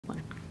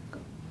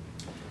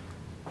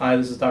Hi,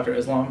 this is Dr.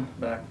 Islam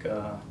back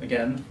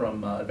again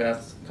from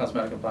Advanced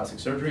Cosmetic and Plastic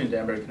Surgery in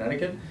Danbury,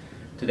 Connecticut.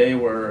 Today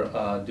we're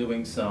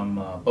doing some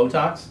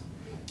Botox,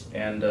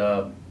 and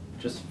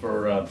just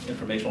for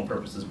informational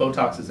purposes,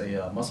 Botox is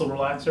a muscle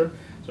relaxer.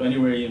 So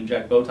anywhere you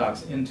inject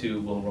Botox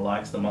into will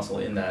relax the muscle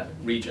in that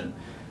region.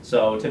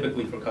 So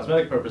typically for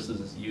cosmetic purposes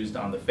it's used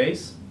on the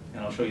face,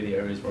 and I'll show you the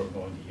areas where we're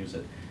going to use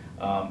it.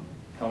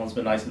 Helen's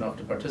been nice enough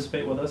to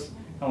participate with us.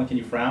 Helen, can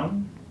you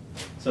frown?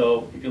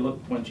 So if you look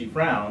when she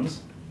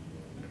frowns,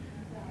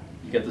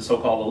 you get the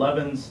so-called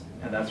 11s,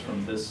 and that's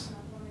from this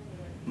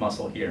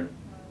muscle here.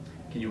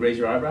 Can you raise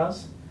your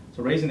eyebrows?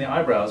 So raising the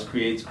eyebrows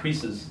creates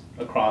creases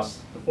across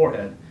the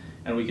forehead,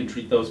 and we can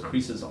treat those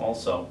creases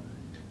also.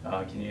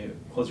 Can you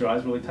close your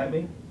eyes really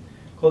tightly?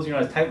 Closing your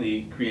eyes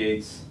tightly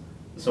creates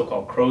the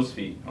so-called crow's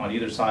feet on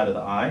either side of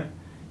the eye,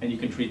 and you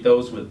can treat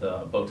those with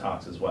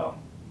Botox as well.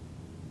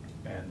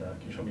 And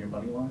can you show me your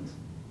bunny lines?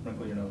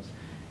 Wrinkle your nose.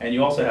 And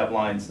you also have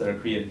lines that are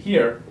created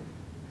here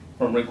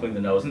from wrinkling the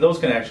nose, and those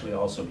can actually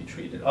also be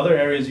treated. Other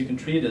areas you can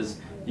treat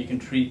is you can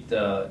treat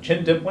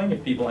chin dimpling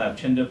if people have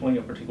chin dimpling,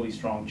 a particularly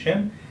strong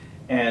chin,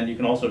 and you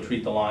can also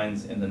treat the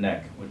lines in the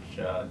neck, which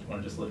you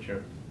want to just lift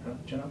your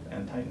chin up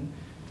and tighten,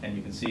 and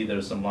you can see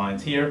there's some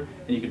lines here,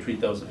 and you can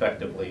treat those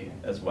effectively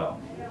as well.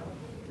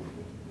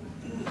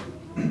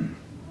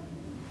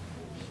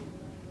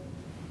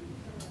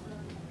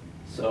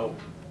 So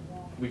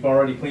we've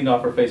already cleaned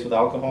off our face with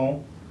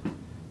alcohol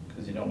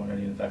because you don't want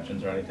any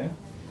infections or anything.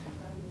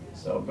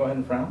 So go ahead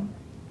and frown.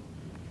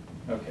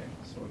 Okay,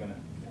 so we're going to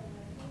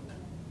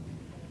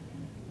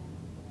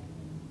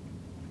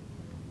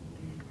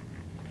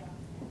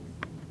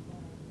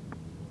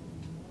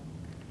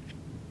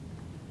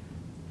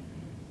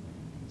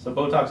So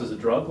Botox is a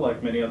drug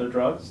like many other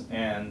drugs,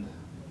 and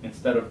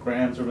instead of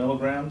grams or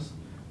milligrams,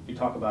 we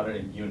talk about it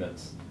in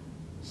units.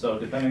 So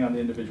depending on the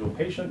individual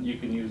patient, you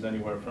can use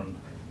anywhere from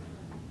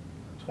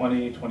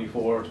 20,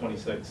 24,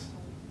 26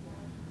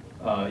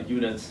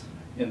 units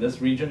in this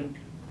region.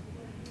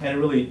 And it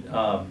really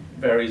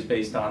varies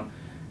based on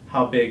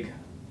how big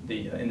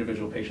the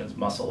individual patient's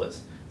muscle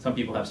is. Some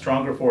people have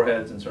stronger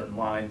foreheads and certain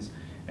lines,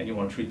 and you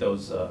want to treat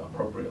those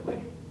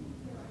appropriately.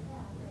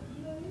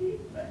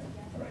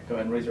 All right, go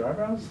ahead and raise your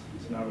eyebrows.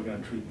 So now we're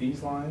going to treat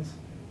these lines.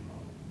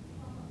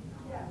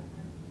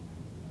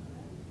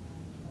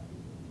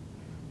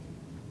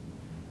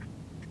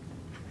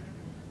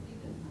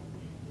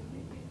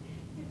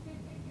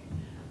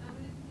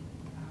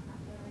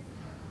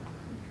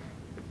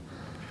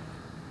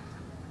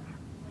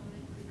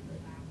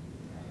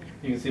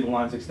 You can see the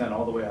lines extend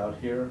all the way out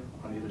here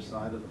on either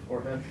side of the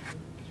forehead. So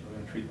we're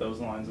going to treat those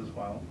lines as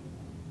well.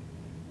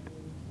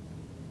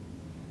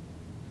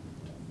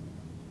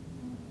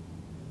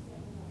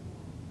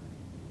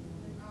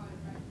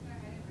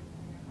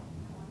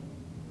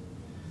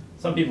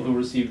 Some people who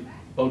receive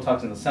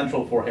Botox in the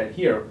central forehead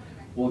here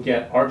will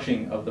get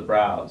arching of the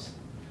brows.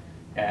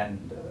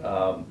 And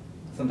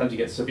sometimes you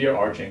get severe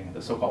arching,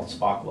 the so-called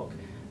Spock look.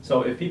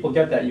 So if people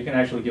get that, you can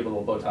actually give a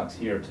little Botox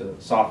here to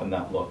soften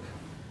that look,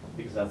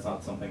 because that's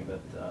not something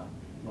that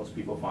most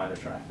people find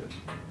attractive.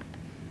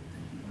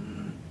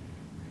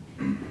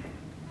 So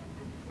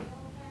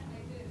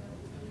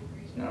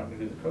now we're going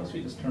to do the crow's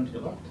feet. Just turn to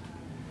your left.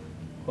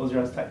 Close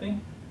your eyes tightly.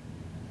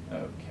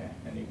 Okay,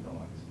 and you can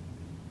relax.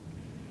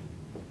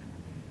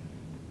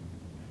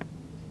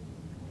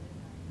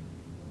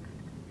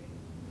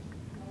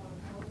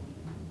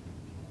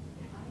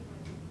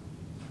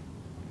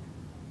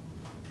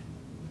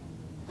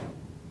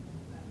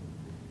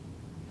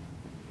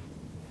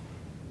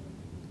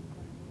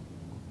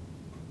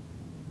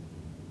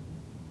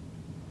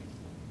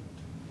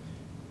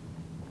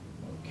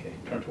 Okay,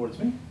 turn towards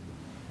me.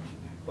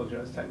 Close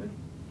your eyes tightly.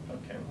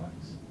 Okay,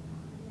 relax.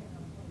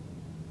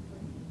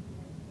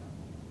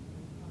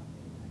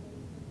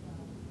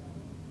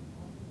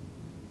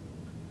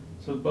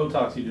 So with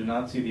Botox, you do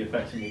not see the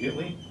effects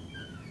immediately.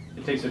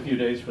 It takes a few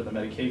days for the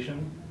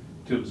medication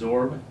to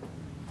absorb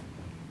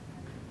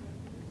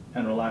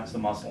and relax the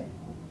muscle.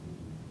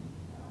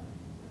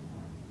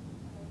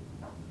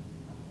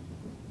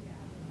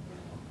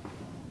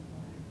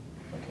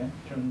 Okay,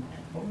 turn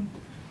forward.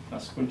 Now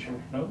squint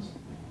your nose.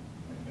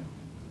 There you go.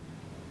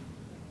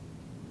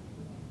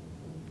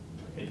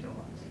 Okay, you can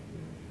relax.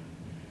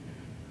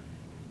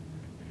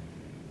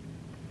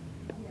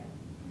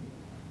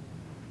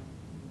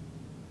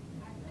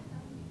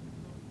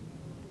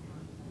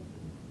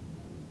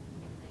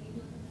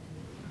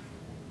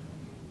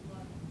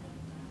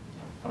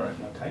 All right,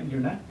 now tighten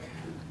your neck.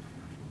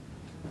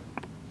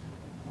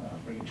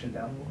 Bring your chin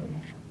down a little bit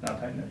more. Now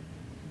tighten it.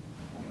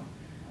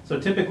 So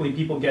typically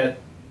people get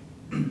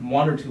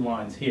one or two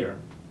lines here,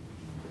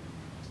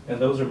 and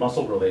those are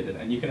muscle related,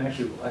 and you can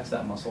actually relax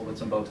that muscle with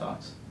some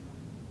Botox.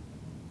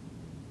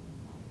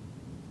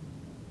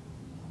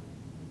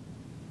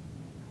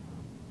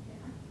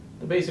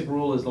 The basic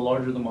rule is the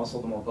larger the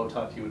muscle, the more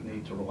Botox you would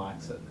need to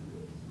relax it.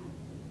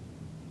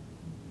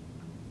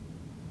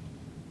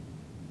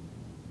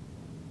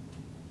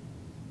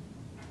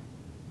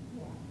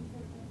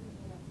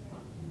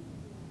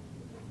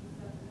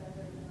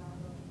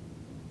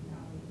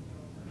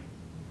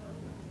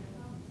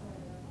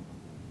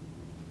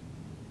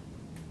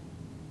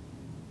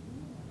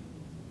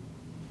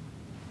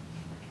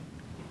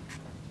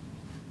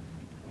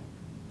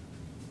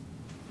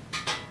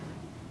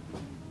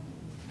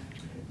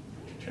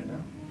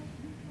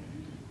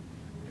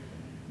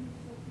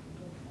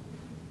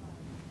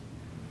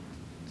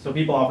 So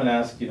people often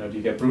ask, do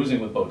you get bruising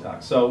with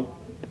Botox? So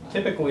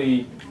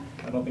typically,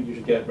 I don't think you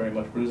should get very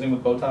much bruising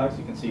with Botox.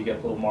 You can see you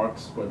get little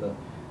marks where the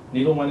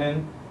needle went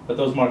in, but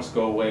those marks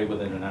go away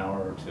within an hour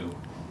or two.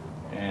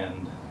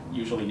 And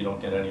usually you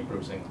don't get any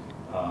bruising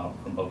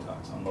from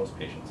Botox on most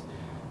patients.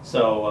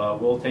 So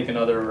we'll take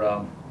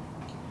another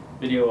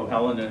video of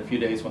Helen in a few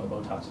days when the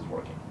Botox is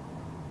working.